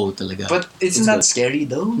whoa talaga. But isn't It's that good. scary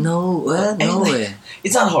though? no, no like- way.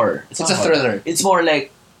 It's not horror. It's not a horror. thriller. It's more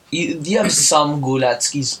like you have some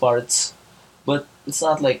Gulatsky's parts, but it's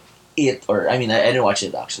not like it. Or I mean, I didn't watch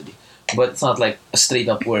it actually, but it's not like a straight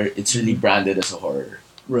up where it's really branded as a horror.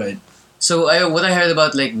 Right. So what I heard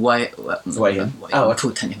about like why Him? Oh, what?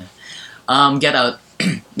 Puta niya. Get Out.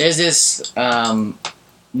 There's this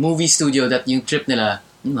movie studio that yung trip nila,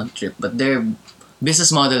 not trip, but their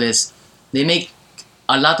business model is they make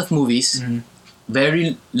a lot of movies, Mhm.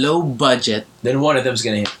 very low budget. Then one of them's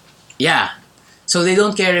gonna hit. Yeah. So they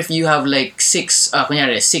don't care if you have like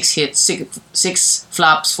kunyari, six hits, six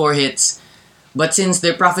flops, 4 hits. But since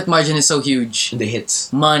their profit margin is so huge, The hits.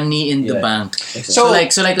 money in the Yeah. bank. Makes sense. So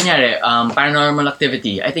like kunyari, Paranormal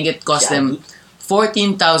Activity. I think it cost Yeah, them dude.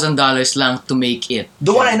 $14,000 lang to make it.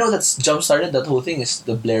 The one I know that's jump started that whole thing is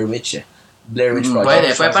the Blair Witch. Blair Witch Project.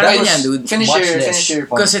 Pwede, Right. parang Right. yan, dude. Finish Much your less. finish your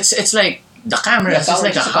point. Because it's like the camera, Yeah, it's just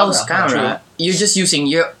like a just a house camera. camera. You're just using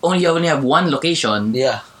you only have one location,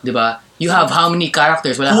 Yeah. diba? You have how many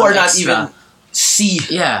characters? Wala Who kang are not extra. even C.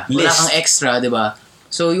 Yeah, wala list. kang extra, diba?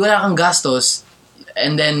 So wala kang gastos,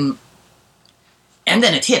 and then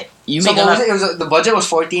it hit. You So make a what was lot, it? It was the budget was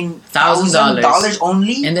 $14,000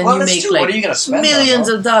 only, and then well, you that's make true. like What are you gonna spend millions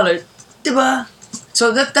on, of dollars, diba?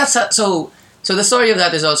 So so the story of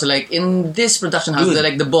that is also like in this production house, Dude. they're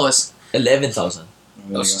like the boss. 11,000.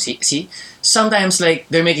 no? See, sometimes like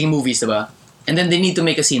they're making movies, diba? And then they need to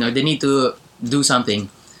make a scene or they need to do something.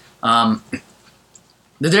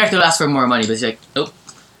 The director will ask for more money, but he's like, nope.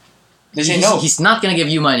 They say no. He's not gonna give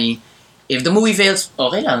you money. If the movie fails,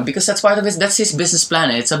 okay lang, because that's part of his. That's his business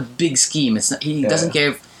plan. It's a big scheme. It's not, he Yeah. doesn't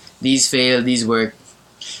care if these fail, these work.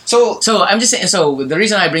 So So I'm just saying. So the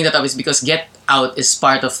reason I bring that up is because Get Out is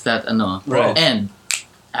part of that. Right. And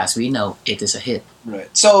as we know, it is a hit. right.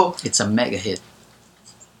 So It's a mega hit.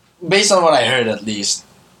 based on what I heard, at least,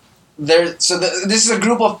 this is a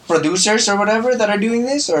group of producers or whatever that are doing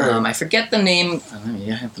this, or I forget the name.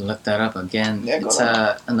 I have to look that up again. Yeah, go It's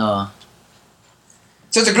on.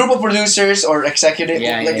 So it's a group of producers or executive,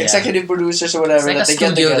 Yeah, yeah, yeah. executive producers or It's whatever like a that they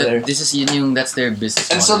get studio together. that this is that's their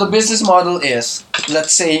business. And so model. the business model is,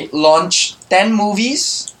 let's say, launch 10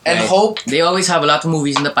 movies and Right. hope. They always have a lot of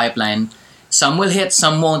movies in the pipeline. Some will hit,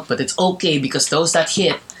 some won't, but it's okay because those that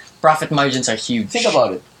hit, profit margins are huge. Think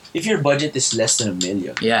about it. If your budget is less than $1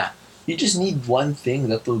 million, Yeah. you just need one thing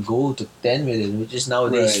that will go to 10 million, which is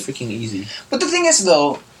nowadays Right. freaking easy. But the thing is,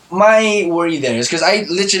 though, my worry there is because I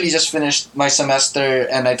literally just finished my semester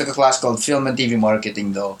and I took a class called Film and TV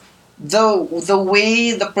Marketing, though. The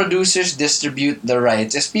way the producers distribute the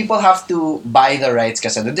rights is people have to buy the rights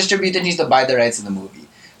kasi the distributor needs to buy the rights in the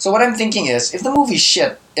movie. So what I'm thinking is, if the movie's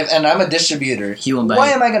shit, and I'm a distributor, He won't buy why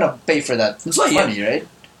it. am I gonna pay for that That's why, yeah. money, right?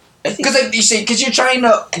 I think Because like you say, because you're trying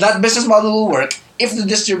to, that business model will work if the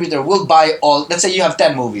distributor will buy all. Let's say you have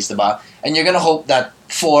 10 movies, diba? And you're gonna hope that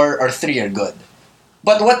 4 or 3 are good.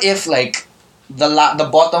 But what if like the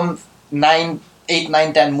bottom 9, 8,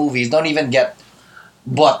 9, 10 movies don't even get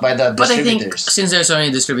bought by the But I think distributors? since there's so many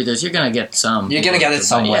distributors, you're gonna get some. You're gonna people get it to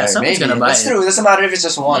buy- somewhere. Yeah, someone's maybe. gonna buy That's it. true. It doesn't matter if it's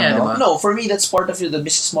just one. Yeah, no? diba? no, for me that's part of the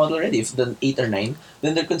business model already. If the 8 or 9,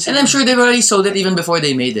 then they're considered. And I'm sure they've already sold it even before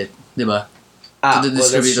they made it, diba? To the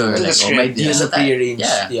distributor, true. like, To the oh, my script, deal yeah. It's a with that. prearranged.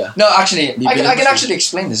 Yeah. Yeah. No, actually, Be I can beneficial. actually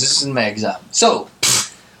explain this. This is in my exam. So,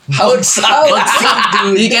 how Bagsak,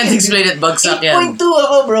 dude. You can't explain it, bagsak yan. 8.2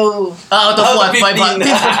 ako, bro. Out of Out of what? 15.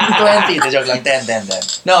 20. The joke lang, 10, 10,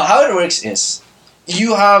 10. No, how it works is,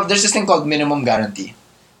 there's this thing called minimum guarantee.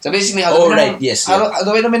 So basically, how the Oh, minimum, right, yes, how the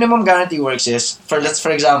way the minimum guarantee works is, for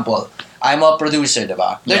example, I'm a producer,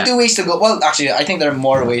 diba? There are Yeah. two ways to go. Well, actually, I think there are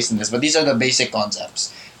more ways than this, but these are the basic concepts.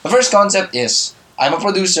 The first concept is, I'm a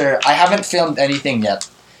producer, I haven't filmed anything yet,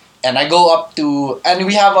 and I go up to, and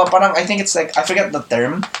we have a, parang, I think it's like, I forget the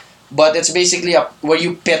term, but it's basically where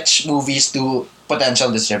you pitch movies to potential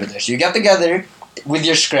distributors. You get together with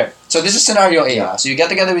your script. So this is scenario A. So you get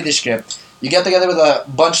together with your script. You get together with a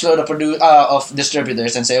bunch load of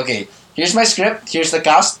distributors and say, okay, here's my script, here's the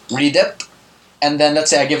cast, read it, and then let's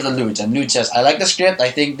say I give it to Luge, and Luge says, I like the script, I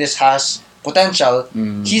think this has potential.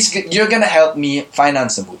 You're gonna help me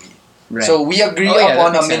finance the movie. Right. So we agree Oh, yeah,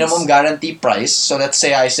 upon that a makes minimum sense. guarantee price. So let's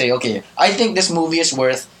say I say, okay, I think this movie is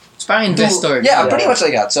worth It's parang investor. yeah, Yeah. pretty much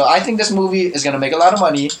like that. So I think this movie is gonna make a lot of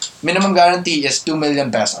money. Minimum guarantee is 2 million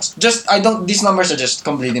pesos. These numbers are just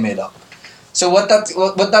completely made up. So what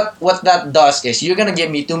that does is you're gonna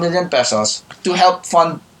give me 2 million pesos to help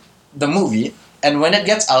fund the movie, and when it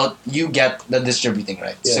gets out, you get the distributing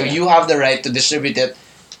rights. So Yeah. you have the right to distribute it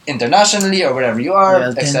internationally or wherever you are,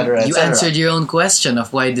 Well, then etc. you answered your own question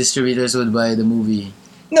of why distributors would buy the movie.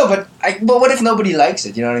 No, but what if nobody likes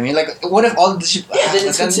it? You know what I mean? Like, what if all the then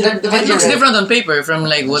it's considered- It looks different on paper from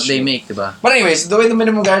like what they make, diba? But anyways, the way the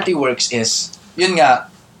minimum guarantee works is, yun nga,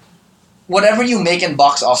 whatever you make in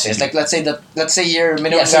box office, like let's say your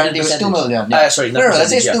minimum Yeah, guarantee was certain 2 million. percentage. Sorry, not Let's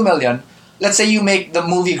say it's percentage, 2 million. Let's say you make the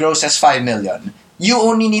movie grosses 5 million. You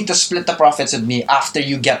only need to split the profits with me after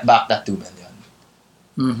you get back that 2 million.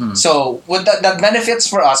 Mm-hmm. So what that benefits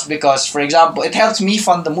for us because, for example, it helps me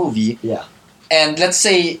fund the movie. Yeah. And let's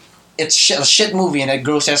say it's a shit movie and it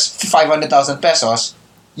grosses 500,000 pesos.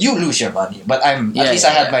 You lose your money, but at least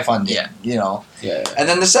I had my funding. Yeah. You know. Yeah. And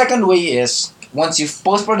then the second way is, once you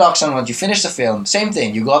post-production, once you finish the film, same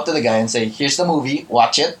thing. You go up to the guy and say, here's the movie,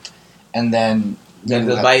 watch it, and then Then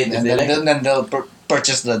they'll buy it if and they like it. then they'll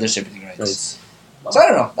purchase the distributing rights. Right. So I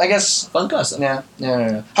don't know. I guess Fun class. yeah.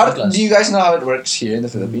 How Class. do you guys know how it works here in the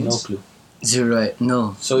No Philippines? clue. Zero.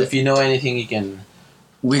 No. So if you know anything, you can.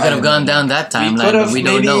 We I could have don't gone know. down that We timeline, could but have we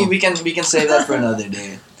don't maybe know. we can say that for another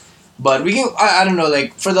day. But we can. I don't know.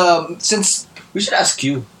 Like for the since We should ask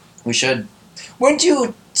you. we should. Weren't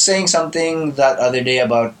you saying something that other day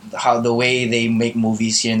about how the way they make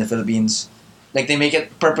movies here in the Philippines? Like they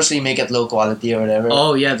purposely make it low quality or whatever.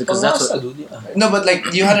 Oh yeah, because that's what, dude. Yeah. No, but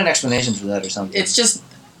like you had an explanation for that or something. it's just.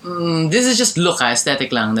 This is just look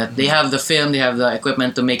aesthetic lang that they have the film, they have the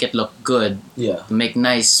equipment to make it look good, Yeah. to make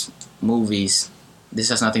nice movies. This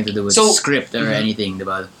has nothing to do with So- script or anything,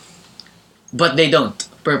 diba? But they don't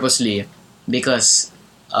purposely because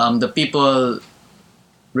the people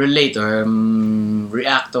relate or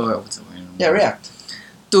react or what's the word? yeah, React.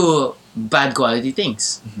 to bad quality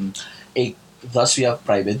things. Thus, we have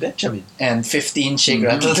Private Benjamin. And 15 shake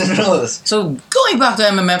Mhm. rattles and rolls. So going back to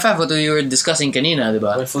MMFF, what you were discussing kanina,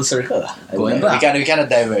 diba? Went full circle. Going We back. kind of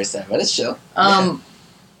diverse there, but it's chill.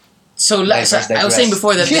 So Diverse, I was saying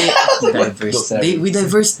before that they diverse. Sorry. We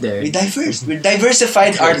diversed there. We diverse. We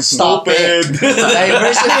diversified our topic. Stupid.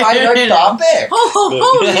 Diversified our topic.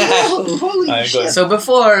 Holy Alright, go shit. ahead. So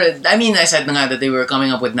before, I mean, I said na nga that they were coming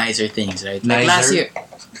up with nicer things, right? Like last Nicer? year.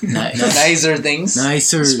 Nicer things.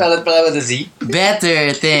 Nicer. Spell it pala with a Z.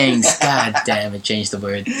 Better things. God damn it, changed the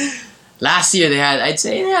word. Last year I'd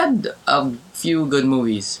say they had a few good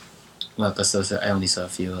movies. Well, because I only saw a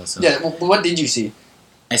few also. Yeah, what did you see?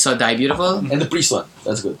 I saw Die Beautiful, And the priest one.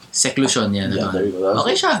 That's good. Seclusion, yan. Yeah, ano. there you go. That was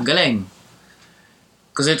Okay siya, galing.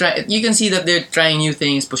 Because you can see that they're trying new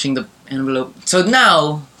things, pushing the envelope. So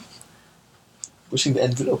now, Pushing the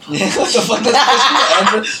envelope. What the fuck does pushing the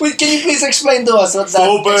envelope? Wait, can you please explain to us what that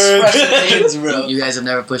Open. expression means, bro? you guys have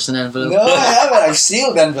never pushed an envelope. No, I haven't. I've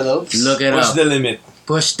sealed envelopes. Look it Push up. the limit.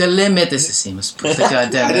 Push the limit is the same as push the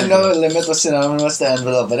goddamn I didn't know envelope. limit was synonymous to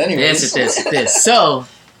envelope, but anyways. Yes, it is. It is. So,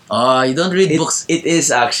 Oh, you don't read It, books. it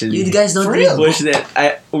is actually. You guys don't For read real? books. Push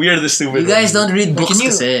that. We are the stupid You guys ones. don't read books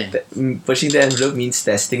you- kasi. Pushing the envelope means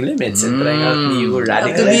testing limits and trying out new You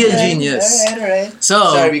radical have to be a ideas. genius. Alright. So,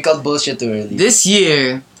 Sorry, we called bullshit too early. this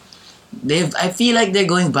year, I feel like they're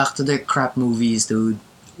going back to their crap movies, dude.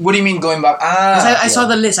 What do you mean going back? 'Cause I saw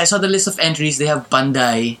yeah. the list. I saw the list of entries. They have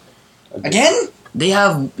Panday. Again? They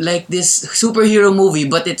have like this superhero movie,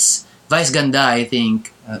 but it's Vice Ganda, I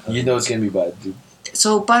think. You know it's gonna be bad, dude.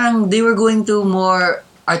 So parang they were going to more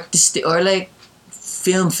artistic or like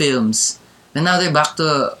films. And now they're back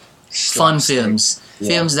to fun Slapstick. films. Yeah.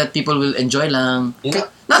 Films that people will enjoy lang. You know,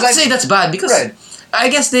 Not to Like- say that's bad because Right. I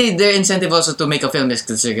guess their incentive also to make a film is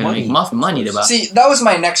because they're gonna Money. make money, diba? See, that was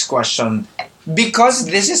my next question. Because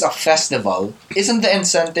this is a festival, isn't the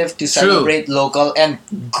incentive to True. celebrate local and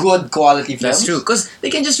good quality films? That's true. Because they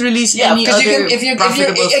can just release Yeah, any because other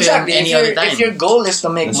profitable film exactly any other time. if your goal is to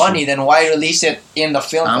make That's money, then why release it in the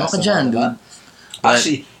film Tama ka festival? dyan, diba? dude. But-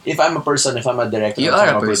 Actually, if I'm a person, if I'm a director, You if are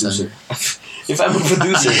I'm a person. producer, if I'm a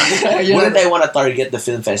producer, wouldn't I want to target the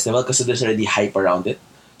film festival because there's already hype around it?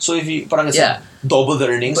 So if you parang Yeah. double the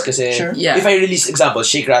earnings kasi Sure. Yeah. if I release example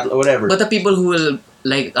Shake Rattle or whatever, But the people who will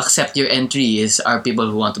like accept your entry are people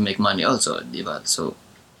who want to make money also, diba? So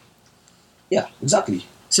yeah, exactly,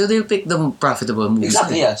 they'll pick the profitable movies.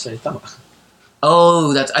 exactly, yeah. Sorry, tama. Oh,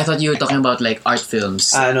 I thought you were talking about like art films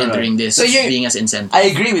No. entering this So you- being as incentive. I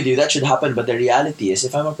agree with you. That should happen. But the reality is,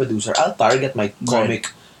 if I'm a producer, I'll target my comic,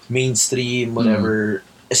 mainstream, whatever,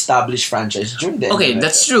 established franchise during the Okay, end of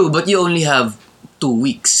that's it. true, but you only have 2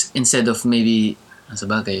 weeks instead of maybe nasa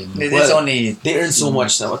bagay. It's Well, only They earn so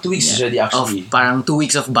much now. 2 weeks is already Of actually. parang 2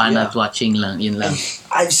 weeks of banat Yeah. watching lang, yun lang.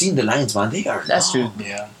 I've seen the lines, man. They are. That's true.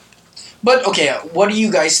 yeah. But okay, what do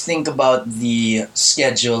you guys think about the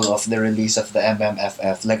schedule of the release of the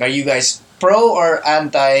MMFF? Like, are you guys pro or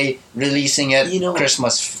anti releasing it You know,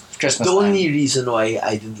 Christmas The time? only reason why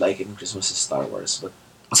I didn't like it in Christmas is Star Wars. But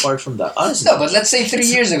apart from that, honestly, No, but let's say 3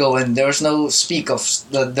 years ago when there was no speak of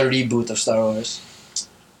the reboot of Star Wars.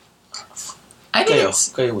 I think kayo,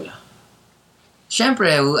 it's, kayo muna. syempre,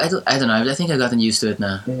 I don't know, I think I've gotten used to it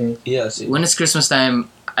na. Yeah, see. When it's Christmas time,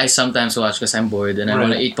 I sometimes watch because I'm bored and I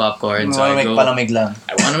want to Right. eat popcorn. You So wanna I make go. palamig lang.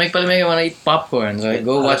 I want to make palamig. I want to eat popcorn. So I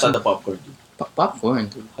go watch Halata the popcorn. popcorn.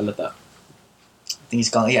 Halata. I think he's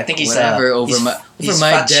calling. Yeah, I think he's Whatever over he's, my he's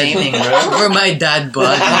my fat dead shaming, bro. over my dad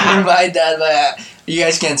bod. Over my dad, you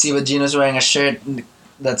guys can't see, but Gino's wearing a shirt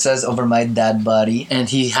that says "Over my dad body." And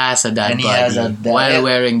he has a dad And he body has a dad- while yeah.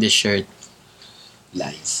 wearing this shirt.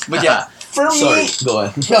 Lies. But yeah, for Sorry, me, go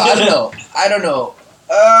on. no, I don't know.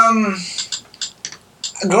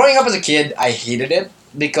 Growing up as a kid, I hated it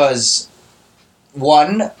because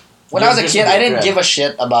when I was a kid, I didn't give a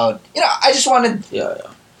shit about. I just wanted Yeah,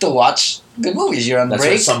 yeah. to watch good movies. You're on That's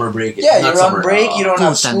break. why summer break. Yeah, not you're on summer, break. You don't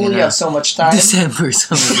have Putang school. You ina. have so much time. December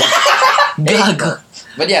summer. Gago.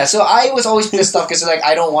 But yeah, so I was always pissed off because like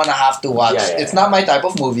I don't want to have to watch. Yeah, yeah, It's yeah. not my type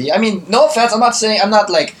of movie. I mean, no offense. I'm not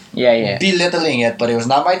like Yeah, yeah. belittling it, but it was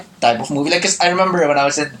not my type of movie. Like, cause I remember when I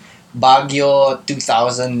was in Baguio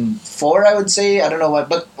 2004, I would say. I don't know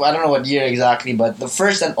what year exactly, but the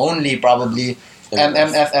first and only probably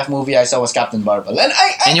MMFF movie I saw was Captain Barbell, and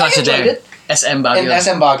And you I watched it enjoyed there. it. SM In Baguio.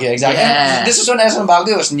 SM Baguio, exactly. Yeah. And this was when SM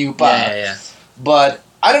Baguio was new pa. Yeah. But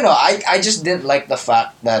I don't know. I just didn't like the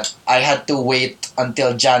fact that I had to wait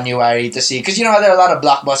until January to see, because you know how there are a lot of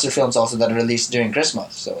blockbuster films also that are released during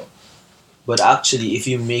Christmas. So But actually, if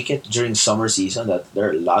you make it during summer season, that there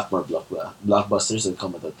are a lot more blockbusters that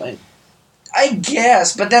come at that time. I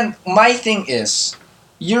guess, but then my thing is,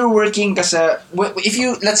 you're working kasi if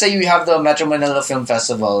you, let's say you have the Metro Manila Film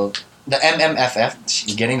Festival, the MMFF,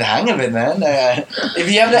 you're getting the hang of it, man. If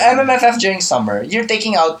you have the MMFF during summer, you're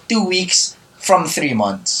taking out 2 weeks from 3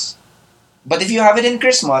 months. But if you have it in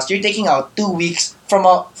Christmas, you're taking out 2 weeks from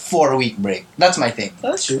a 4-week break. That's my thing.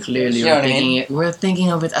 That's true. Clearly, You know we're what I mean? we're thinking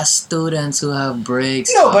of it as students who have breaks.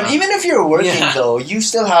 No, but even if you're working Yeah. though, you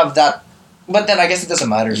still have that. But then I guess it doesn't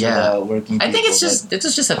matter for Yeah. the working people. I think it's but-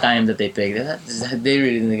 just a time that they pick. They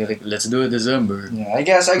really think like, let's do it December. Yeah, I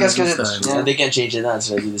guess because Christmas it's time. Yeah, they can't change it now.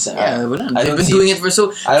 It's already December. Yeah, wala. I They've don't been see- doing it for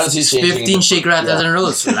so. I don't see changing 15 it. shake rattles Yeah. and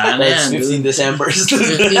rolls. Wala na That's yan, 15 dude. December.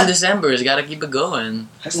 15 December's gotta keep it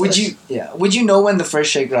going. Would you know when the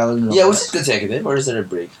first shake rattle and roll Yeah, was it consecutive or is there a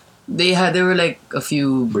break? There were like a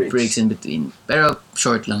few Breaks. breaks in between. Pero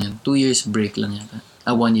short lang yan. 2 years break lang yata.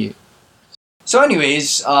 1 year. So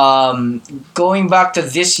anyways, going back to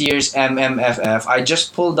this year's MMFF, I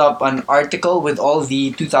just pulled up an article with all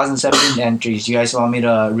the 2017 entries. You guys want me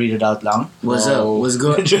to read it out lang? What's up? What's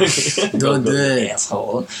good? Don't do it.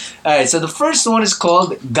 Asshole. Alright, so the first one is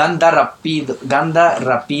called Ganda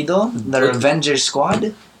Rapido, the Revenger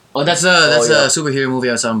Squad. Oh, that's a yeah. superhero movie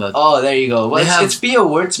I was talking about. Oh, there you go. Well, They have- it's Pia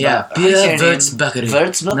Wurtzbach. Yeah, How do you say Pia her name? Wurtzbach.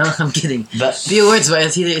 Wurtzbach? No, I'm kidding. But Pia Wurtzbach.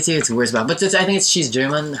 It's Wurtzbach, but I think she's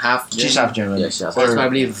German, half German. she's half German. Yeah, she's half So it's Or-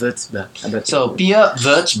 probably Wurtzbach. But So Pia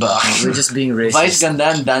Wurtzbach. we're just being Vice racist. Ganda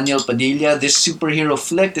and Daniel Padilla. This superhero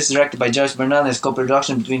flick is directed by Joyce Bernal and is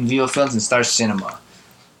co-production between Vivo Films and Star Cinema.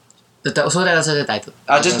 So that's the title.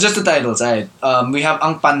 Just the titles, right? We have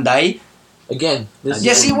Ang Panday. Again, this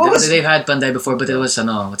Yes, he was. They've had Panday before, but it was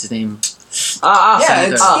what's his name? Yeah,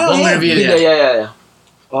 Senator. it's still Bong him. Revilla. yeah.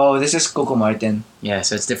 Oh, this is Coco Martin. Yeah,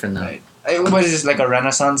 so it's different now. Right. What is this, like a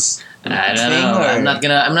Renaissance I don't thing? know. Or?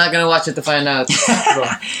 I'm not gonna watch it to find out.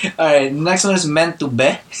 Alright, next one is Meant to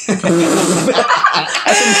Be.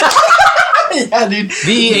 Yeah, dude.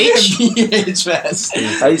 VH? VH, man.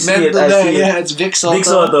 I see Meant it. to I Be, see yeah, it. it's Vic Soto. Big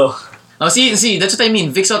Soto. Oh, see, that's what I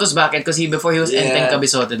mean. Vic Soto's back because before he was Yeah. Enteng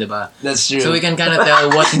Kabisote, diba? That's true. So we can kind of tell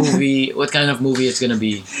what kind of movie it's gonna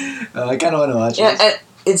be. I kind of want to watch Yeah, it. and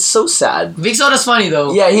it's so sad. Vic Soto's funny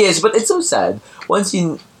though. Yeah, he is, but it's so sad.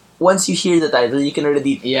 Once you hear the title, you can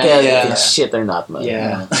already Yeah, tell yeah. if it's shit or not, man.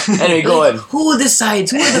 Yeah. Anyway, go on. Who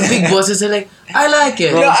decides? Who are the big bosses? They're like, I like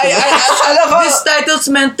it. No, I love how... This title's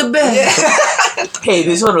meant to be. Hey,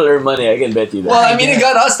 this one will earn money. I can bet you that. Well, I mean, it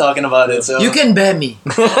got us talking about it, so... You can bet me.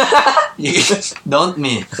 Don't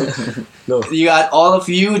me. No. You got All of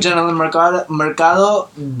You, General Mercado,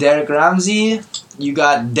 Derek Ramsey. You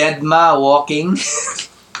got Deadma Walking.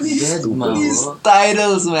 Dead man. These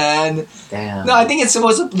titles, man. Damn. No, I think it's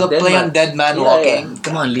supposed to Dead play Man. on Dead Man Yeah, Walking.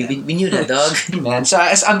 Come on, Lee. We knew that, dog. Man, so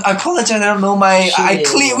I apologize. I don't know my.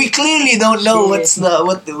 Shit. We clearly don't know Shit.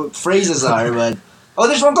 what the phrases are, but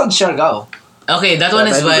there's one called Siargao. Okay, that one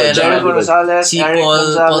is Yeah, by very good. Jericho Rosales, si Eric Paul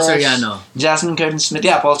Gonzalez, Soriano. Jasmine Curtin Smith.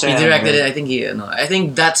 Yeah, Paul He Soriano. directed it. I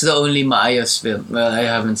think that's the only maayos film. Well, I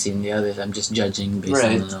haven't seen the others. I'm just judging based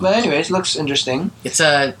Right, on. but anyways, looks interesting. It's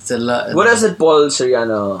a lot. What does it Paul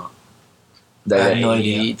Soriano I have direct? no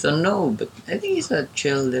idea. I don't know, but I think he's a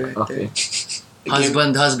chill director. Okay.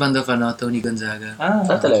 Husband of Tony Gonzaga. Ah.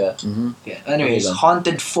 Talaga. Mm-hmm. Yeah. Anyways, Okay,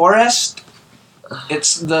 Haunted Forest.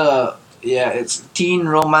 It's it's teen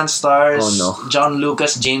romance stars. Oh, no. John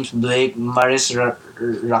Lucas, James Blake, Maris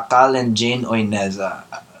Racal, and Jane Oineza.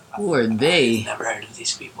 Who are they? Never heard of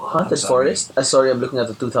these people. Haunted I'm sorry. Forest? Sorry, I'm looking at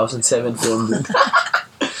the 2007 film. Dude.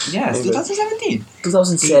 Yeah, it's Okay. 2017.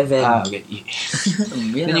 2007. Okay.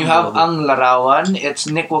 Then you have Ang Larawan. It's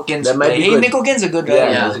Nick Watkins. That might be Hey, good. Nick Watkins a good Yeah,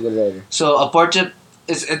 writer. Yeah. he's a good writer. So a portrait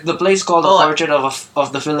is the place called Oh, a portrait of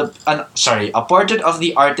the a portrait of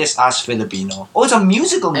the artist as Filipino. Oh, it's a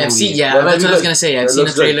musical movie. I've seen, That yeah, might that's be what I was good. gonna say. I've That seen a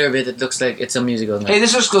looks good. trailer of it. It looks like it's a musical. Hey,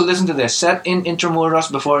 this is cool. Listen to this. Set in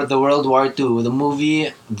Intramuros before the World War II. The movie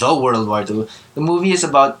is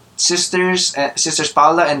about sisters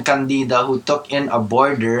Paula and Candida who took in a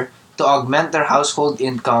boarder to augment their household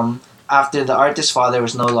income after the artist's father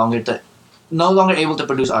was no longer able to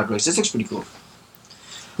produce artworks. This looks pretty cool.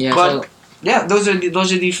 Yeah, But so yeah, those are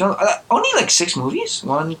the films. Only like 6 movies.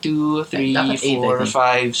 1, 2, 3, Dapat 8, I 4, think.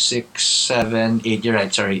 5, 6, 7, 8. You're right.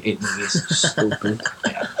 Sorry, 8 movies. Stupid.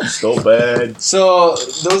 Stupid. So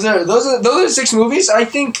those are 6 movies. I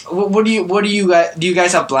think. What do you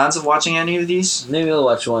guys have plans of watching any of these? Maybe we'll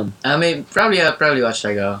watch one. I may probably watch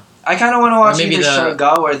Sargo. I kind of want to watch Maybe either the-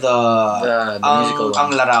 Siargao or the The musical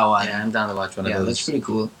one. Ang Larawan. Yeah, I'm down to watch one Yeah, of that's those. pretty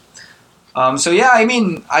cool. So yeah, I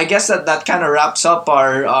mean, I guess that kind of wraps up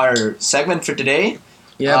our segment for today.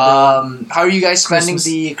 Yeah, bro. How are you guys spending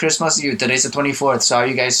Christmas. the Christmas Eve? Today's the 24th. So how are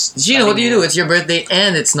you guys? Gino, what do you spending do? It's your birthday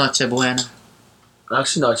and it's Noche Buena.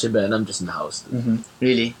 Actually, not Chiben. I'm just in the house. Mm-hmm.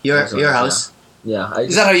 Really? Your That's your what- house? Yeah. I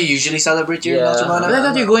Is just, that how you usually celebrate your Yeah. Noche Buena? But I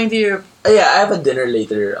thought you're going to your. yeah, I have a dinner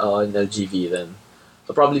later in LGV then.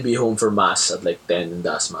 I'll probably be home for mass at like 10 in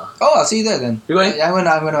Dasma. Oh, I'll see you there then. You going? Yeah, I'm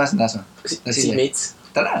gonna ask that's one. Let's see See there. mates.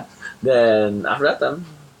 Tara. Then after that,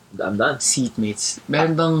 I'm done. Seatmates.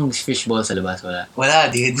 Meron bang fishball sa labas? Wala. Wala,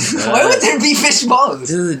 dude. Why would there be fish balls?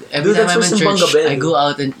 Dude, every Dude, time that's I'm for in church, Simbang Gabi. I go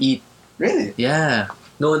out and eat. Really? Yeah.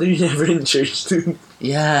 No wonder you're never in church, dude.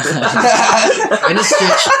 Yeah. Kaya When it's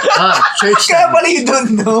church, church time, pala you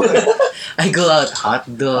don't know. I go out, hot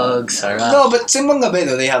dogs, sarap. No, but Simbang Gabi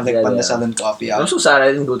though, they have like Yeah, pandesal and coffee I'm out. so sad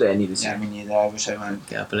I didn't go to any this Yeah, year. me neither. I wish I went.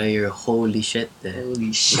 Kaya pala you're holy shit eh.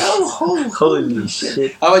 Holy shit. Holy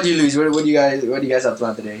shit. How about you, Luis? What do you guys have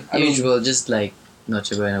planned today? I mean, Usual, just like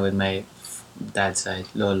Noche Buena with my dad's side,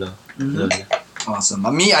 Lolo. Mhm. Lolo. awesome.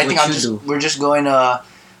 Me, I What think you do? we're just going to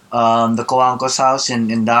the Coancos house in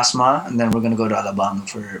Dasma, and then we're gonna go to Alabang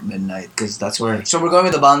for midnight because that's where. So we're going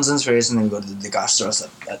with the Banzans first, and then go to the Castros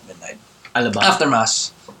at midnight Alabang. after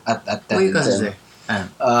mass at 10. Where your cousins there?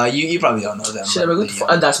 You probably don't know them. Shit, but good.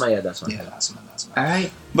 yeah. That's my. Yeah, that's my. Yeah, that's man.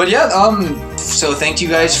 Alright. But yeah, so thank you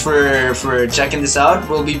guys for checking this out.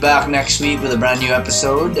 We'll be back next week with a brand new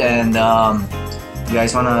episode, and you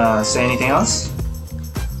guys wanna say anything else?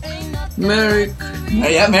 Merry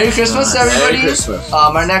Yeah, Merry Christmas, everybody. Merry Christmas.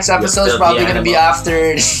 Our next episode is filthy probably gonna be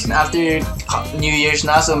animal. after New Year's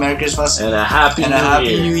now. So Merry Christmas And a happy and a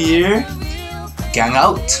Happy New Year. Gang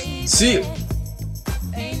out. See you.